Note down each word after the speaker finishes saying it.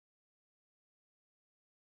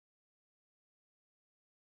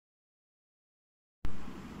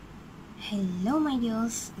Hello my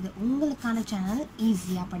dears, இது உங்களுக்கான channel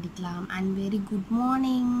ஈஸியாக படிக்கலாம் and very good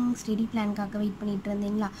morning. Study பிளான்காக wait பண்ணிட்டு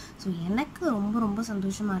இருந்தீங்களா? ஸோ எனக்கு ரொம்ப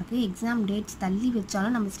சந்தோஷமாக இருக்குது. எக்ஸாம் டேட்ஸ் தள்ளி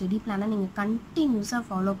வச்சாலும் நம்ம ஸ்டடி பிளானை நீங்கள் கண்டினியூஸாக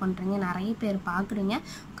ஃபாலோ பண்ணுறீங்க. நிறைய பேர் பார்க்குறீங்க,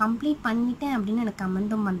 கம்ப்ளீட் பண்ணிட்டேன் அப்படின்னு எனக்கு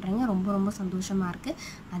கமெண்ட்டும் பண்ணுறீங்க. ரொம்ப சந்தோஷமாக இருக்குது.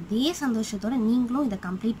 அதே சந்தோஷத்தோடு நீங்களும் இதை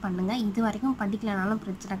கம்ப்ளீட் பண்ணுங்கள். இது வரைக்கும் படிக்கலனாலும்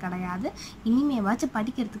பிரச்சனை கிடையாது. இனிமேவாச்சும்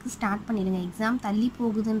படிக்கிறதுக்கு ஸ்டார்ட் பண்ணிடுங்க. எக்ஸாம் தள்ளி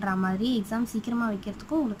போகுதுன்ற மாதிரி எக்ஸாம் சீக்கிரமாக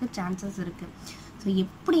வைக்கிறதுக்கும் உங்களுக்கு சான்சஸ் இருக்குது. ஸோ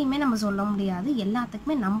எப்படியுமே நம்ம சொல்ல முடியாது,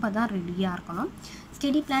 எல்லாத்துக்குமே நம்ம தான் ரெடியாக இருக்கணும்.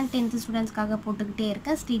 ஸ்டடி பிளான் 10th ஸ்டூடெண்ட்ஸ்க்காக போட்டுக்கிட்டே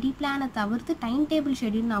இருக்கேன். ஸ்டடி பிளானை தவிர்த்து டைம் டேபிள்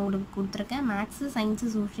ஷெடியூல் நான் உங்களுக்கு கொடுத்துருக்கேன். மேக்ஸு, சயின்ஸு,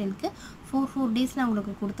 சோஷியலுக்கு 4 days நான்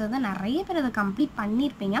உங்களுக்கு கொடுத்தது. நிறைய பேர் அதை கம்ப்ளீட்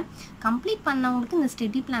பண்ணியிருப்பீங்க. கம்ப்ளீட் பண்ணவங்களுக்கு இந்த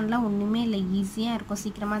ஸ்டடி பிளான்லாம் ஒன்றுமே இல்லை, ஈஸியாக இருக்கும்,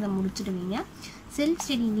 சீக்கிரமாக அதை முடிச்சிடுவீங்க. செல்ஃப்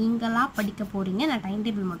ஸ்டடி நீங்களாக படிக்க போகிறீங்க. நான் டைம்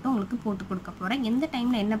டேபிள் மட்டும் உங்களுக்கு போட்டு கொடுக்க போகிறேன். எந்த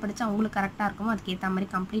டைமில் என்ன படித்தா உங்களுக்கு கரெக்டாக இருக்குமோ அதுக்கேற்ற மாதிரி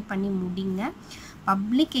கம்ப்ளீட் பண்ணி முடிங்க.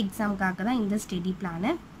 பப்ளிக் எக்ஸாமுக்காக தான் இந்த ஸ்டடி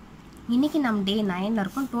பிளானு. இன்றைக்கி நம்ம Day 9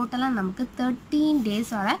 இருக்கும். டோட்டலாக நமக்கு 13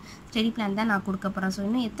 days-ஓட ஸ்டடி பிளான் தான் நான் கொடுக்க போகிறேன். ஸோ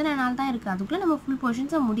இன்னும் எத்தனை நாள் தான் இருக்குது, அதுக்குள்ளே நம்ம ஃபுல்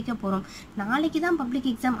போர்ஷன்ஸை முடிக்க போகிறோம். நாளைக்கு தான் பப்ளிக்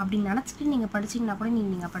எக்ஸாம் அப்படின்னு நினச்சிட்டு நீங்கள் படிச்சிங்கன்னா கூட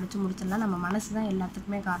நீங்கள் படித்து முடிச்சிடலாம். நம்ம மனசு தான்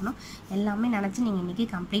எல்லாத்துக்குமே காரணம். எல்லாமே நினச்சி நீங்கள் இன்றைக்கி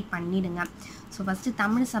கம்ப்ளீட் பண்ணிவிடுங்க. ஸோ ஃபஸ்ட்டு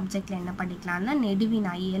தமிழ் சப்ஜெக்டில் என்ன படிக்கலாம்னா,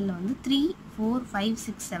 நெடுவினா இயலில் வந்து 3, 4, 5,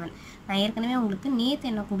 6, 7 நான் ஏற்கனவே உங்களுக்கு நேற்று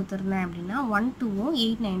என்ன கொடுத்துருந்தேன் அப்படின்னா 1, 2,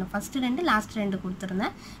 8, 9 ஃபஸ்ட்டு 2 லாஸ்ட் 2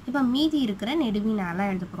 கொடுத்துருந்தேன். இப்போ மீதி இருக்கிற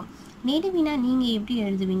நெடுவினாலாம் எழுத போகிறோம். நெடுவினா நீங்கள் எப்படி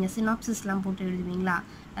எழுதுவீங்க? சினாப்சிஸ்லாம் போட்டு எழுதுவீங்களா?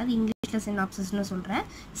 அது இங்கிலீஷில் சினாப்சிஸ்னு சொல்கிறேன்.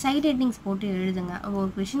 சைட் ஹெட்டிங்ஸ் போட்டு எழுதுங்க. ஒரு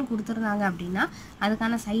கொஷின் கொடுத்துருந்தாங்க அப்படின்னா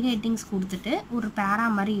அதுக்கான சைட் ஹெட்டிங்ஸ் கொடுத்துட்டு ஒரு பேரா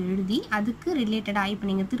மாதிரி எழுதி அதுக்கு ரிலேட்டடாக, இப்போ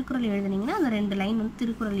நீங்கள் திருக்குறள் எழுதுனீங்கன்னா அந்த 2 லைன் வந்து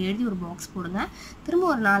திருக்குறள் எழுதி ஒரு பாக்ஸ் போடுங்க. திரும்ப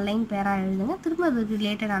ஒரு 4 லைன் பேரா எழுதுங்க. திரும்ப அதுக்கு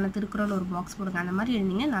ரிலேட்டடான திருக்குறள் ஒரு பாக்ஸ் போடுங்க. அந்த மாதிரி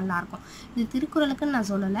எழுதிங்கன்னா நல்லாயிருக்கும். இது திருக்குறளுக்குன்னு நான்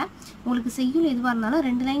சொல்லலை. உங்களுக்கு செய்யுள் எதுவாக இருந்தாலும்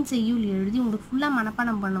 2 லைன் செய்யுள் எழுதி உங்களுக்கு ஃபுல்லாக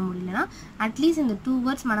மனப்பாடம் பண்ண முடியலன்னா அட்லீஸ்ட் இந்த 2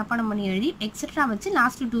 words மனப்பாடம் பண்ணி எழுதி எக்ஸட்ரா வச்சு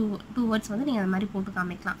லாஸ்ட்டு 2 words வந்து நீங்கள் அந்த மாதிரி போட்டு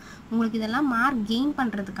காமிக்கலாம். உங்களுக்கு இதெல்லாம் மார்க் கெயின்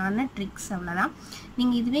பண்ணுறதுக்கான ட்ரிக்ஸ், அவ்வளோதான்.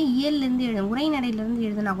 நீங்கள் இதுவே இயல்லேருந்து உரைநடையிலேருந்து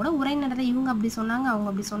எழுதுனா கூட உரைநடையில் இவங்க அப்படி சொன்னாங்க அவங்க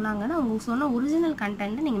அப்படி சொன்னாங்கன்னா அவங்க சொன்ன ஒரிஜினல்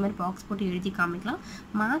கண்டென்ட்டை நீங்கள் மாதிரி பாக்ஸ் போட்டு எழுதி காமிக்கலாம்.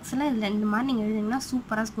 மார்க்ஸ்லாம் இதில் இந்த மாதிரி நீங்கள் எழுதிங்கன்னா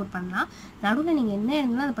சூப்பராக ஸ்கோர் பண்ணலாம். நடுவில் நீங்கள் என்ன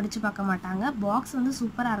எழுதுனாலும் அதை படித்து பார்க்க மாட்டாங்க. பாக்ஸ் வந்து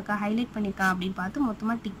சூப்பராக இருக்கா, ஹைலைட் பண்ணியிருக்கா அப்படின்னு பார்த்து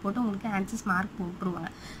மொத்தமாக டிக் போட்டு உங்களுக்கு ஆன்சர்ஸ் மார்க்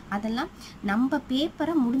போட்டுருவாங்க. அதெல்லாம் நம்ம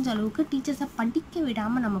பேப்பரை முடிஞ்ச அளவுக்கு டீச்சர்ஸை படிக்க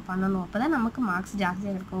விடாமல் நம்ம பண்ணணும். அப்போ தான் நமக்கு மார்க்ஸ்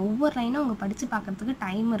ஜாஸ்தியாக இருக்கும். ஒவ்வொரு லைனும் அவங்க படித்து பார்க்குறதுக்கு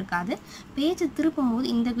டைம் இருக்காது. பேஜ் திருப்பும் போது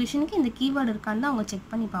இந்த கொஷனுக்கு இந்த கீவேர்டு இருக்கான்னு அவங்க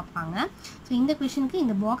செக் பண்ணி பார்ப்பாங்க. ஸோ இந்த கொஷனுக்கு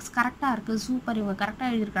இந்த பாக்ஸ் கரெக்டாக இருக்குது, சூப்பர், இவங்க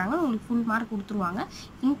கரெக்டாக எழுதியிருக்காங்க, உங்களுக்கு ஃபுல் மார்க் கொடுத்துருவாங்க.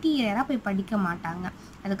 இன்டீரியராக போய் படிக்க மாட்டாங்க.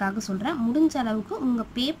 அதுக்காக சொல்கிறேன், முடிஞ்ச அளவுக்கு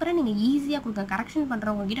உங்கள் பேப்பரை நீங்கள் ஈஸியாக கொடுங்க. கரெக்ஷன்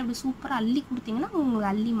பண்ணுறவங்க கிட்ட அப்படி சூப்பராக அள்ளி கொடுத்தீங்கன்னா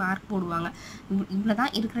உங்களுக்கு அள்ளி மார்க் போடுவாங்க. இவ்வளோ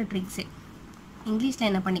தான் இருக்கிற ட்ரிக்ஸு. இங்கிலீஷில்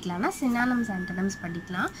என்ன பண்ணிக்கலாம்னா சினானிம்ஸ் ஆண்டனிம்ஸ்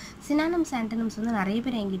படிக்கலாம். சினானிம்ஸ் ஆண்டனிம்ஸ் வந்து நிறைய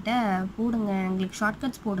பேர் என்கிட்ட போடுங்க, எங்களுக்கு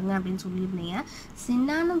ஷார்ட்கட்ஸ் போடுங்க அப்படின்னு சொல்லியிருந்தீங்க.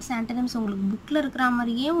 சினானிம்ஸ் ஆண்டனிம்ஸ் உங்களுக்கு புக்கில் இருக்கிற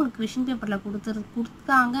மாதிரியே உங்களுக்கு கொஷின் பேப்பரில்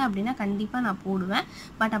கொடுத்தாங்க அப்படின்னா கண்டிப்பாக நான் போடுவேன்.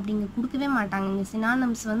 பட் அப்படி இங்கே கொடுக்கவே மாட்டாங்க. இங்கே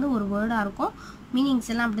சினானிம்ஸ் வந்து ஒரு வேர்டாக இருக்கும்,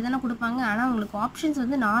 மீனிங்ஸ் எல்லாம் அப்படி தானே கொடுப்பாங்க. ஆனால் உங்களுக்கு ஆப்ஷன்ஸ்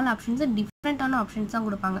வந்து 4 ஆப்ஷன்ஸு டிஃப்ரெண்ட்டான ஆப்ஷன்ஸ் தான்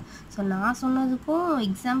கொடுப்பாங்க. ஸோ நான் சொன்னதுக்கும்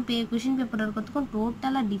எக்ஸாம் கொஷின் பேப்பர் இருக்கிறதுக்கும்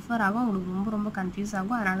டோட்டலாக டிஃபர் ஆகும். உங்களுக்கு ரொம்ப கன்ஃபியூஸ்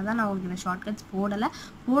ஆகும். அதனால தான் நான் உங்களுக்கு இந்த ஷார்ட்கட்ஸ்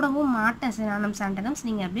போடவும் மாட்டேன். சினானிம்ஸ் ஆண்டனிம்ஸ்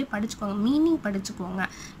நீங்கள் அப்படியே படிச்சுக்கோங்க, மீனிங் படிச்சுக்கோங்க.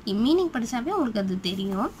 மீனிங் படித்தாவே உங்களுக்கு அது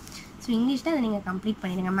தெரியும். ஸோ இங்கிலீஷில் அதை நீங்கள் கம்ப்ளீட்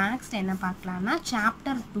பண்ணிடுங்க. மேக்ஸில் என்ன பார்க்கலான்னா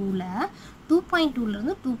சாப்டர் 2ல்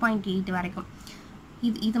 2.2லேருந்து 2.8 வரைக்கும்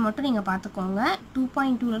இது மட்டும் நீங்கள் பார்த்துக்கோங்க.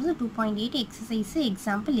 2.2லேருந்து 2.8 எக்ஸசைஸு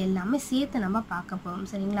எக்ஸாம்பிள் எல்லாமே சேர்த்து நம்ம பார்க்க போகிறோம்,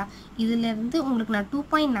 சரிங்களா? இதிலேருந்து உங்களுக்கு நான்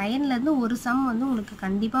 2.9லேருந்து ஒரு சம் வந்து உங்களுக்கு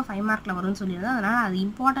கண்டிப்பாக 5 மார்க்கில் வரும்னு சொல்லியிருந்தேன். அதனால் அது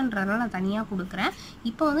இம்பார்ட்டன்றதுனால நான் தனியாக கொடுக்குறேன்.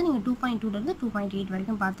 இப்போ வந்து நீங்கள் 2.2லேருந்து 2.8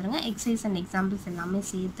 வரைக்கும் பார்த்துருங்க. எக்ஸசைஸ் அண்ட் எக்ஸாம்பிள்ஸ் எல்லாமே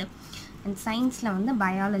சேர்த்து. அண்ட் சயின்ஸில் வந்து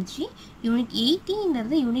பயாலஜி யூனிட்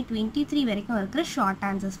 18லேருந்து யூனிட் 23 வரைக்கும் இருக்கிற short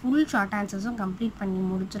answers, full short ஆன்சர்ஸும் complete பண்ணி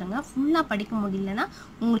முடிச்சுருங்க. ஃபுல்லாக படிக்க முடியலன்னா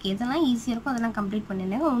உங்களுக்கு எதெல்லாம் ஈஸியாக இருக்கோ அதெல்லாம் கம்ப்ளீட்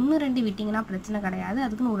பண்ணிடுங்க. 1-2 விட்டிங்கன்னா பிரச்சனை கிடையாது.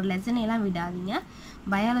 அதுக்குன்னு ஒரு லெசனெல்லாம் விடாதீங்க.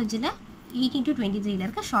 பயாலஜியில் 18 to 23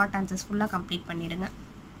 இருக்க ஷார்ட் ஆன்சர்ஸ் ஃபுல்லாக கம்ப்ளீட் பண்ணிவிடுங்க.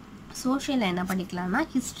 சோஷியலில் என்ன படிக்கலாம்னா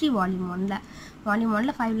ஹிஸ்ட்ரி வால்யூம்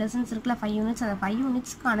 1ல் 5 lessons இருக்குல்ல, 5 units. அந்த 5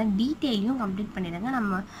 unitsக்கான டீட்டெயிலையும் கம்ப்ளீட் பண்ணிடுங்க.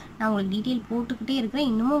 நான் உங்களுக்கு டீட்டெயில் போட்டுக்கிட்டே இருக்கிறேன்.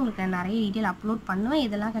 இன்னமும் உங்களுக்கு நான் நிறைய டீட்டெயில் அப்லோட் பண்ணுவேன்.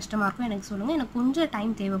 இதெல்லாம் கஷ்டமாக இருக்கும் எனக்கு சொல்லுங்கள். எனக்கு கொஞ்சம்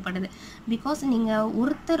டைம் தேவைப்படுது. பிகாஸ் நீங்கள்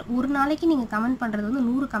ஒரு நாளைக்கு நீங்கள் கமெண்ட் பண்ணுறது வந்து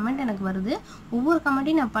 100 கமெண்ட் எனக்கு வருது. ஒவ்வொரு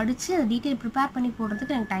கமெண்ட்டையும் நான் படித்து அதை டீட்டெயில் ப்ரிப்பேர் பண்ணி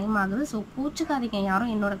போடுறதுக்கு எனக்கு டைம் ஆகுது. ஸோ கோச்சுக்காதீங்க,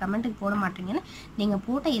 யாரும் என்னோட கமெண்ட்டுக்கு போட மாட்டீங்கன்னு. நீங்கள்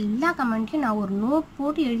போட்ட எல்லா கமெண்ட்டையும் நான் ஒரு நோட்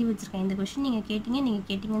போட்டு எழுதி வச்சுருக்கேன். இந்த கொஷின் நீங்கள்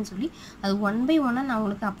கேட்டீங்கன்னு சொல்லி அது 1 by 1 நான்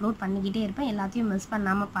உங்களுக்கு அப்லோட் பண்ணிக்கிட்டே இருப்பேன். எல்லாத்தையும் எல்லாத்தையும் மிஸ்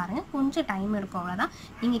பண்ணாமல் பாருங்கள். கொஞ்சம் டைம் இருக்கும், அவ்வளோதான்.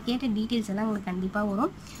 நீங்கள் கேட்ட டீட்டெயில்ஸ் எல்லாம் உங்களுக்கு கண்டிப்பாக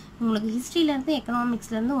வரும். உங்களுக்கு ஹிஸ்ட்ரியிலேருந்து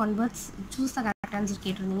எக்கனாமிக்ஸ்லேருந்து 1 words choose the correct answer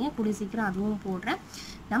கேட்டிருந்தீங்க. கூடிய சீக்கிரம் அதுவும் போடுறேன்.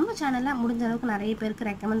 நம்ம சேனலில் முடிஞ்ச அளவுக்கு நிறைய பேருக்கு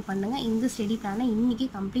ரெக்கமெண்ட் பண்ணுங்கள். இந்த ஸ்டடி பிளானை இன்றைக்கி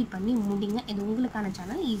கம்ப்ளீட் பண்ணி முடிங்க. இது உங்களுக்கான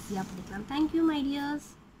சேனல், ஈஸியாக படிக்கலாம். Thank you my tears.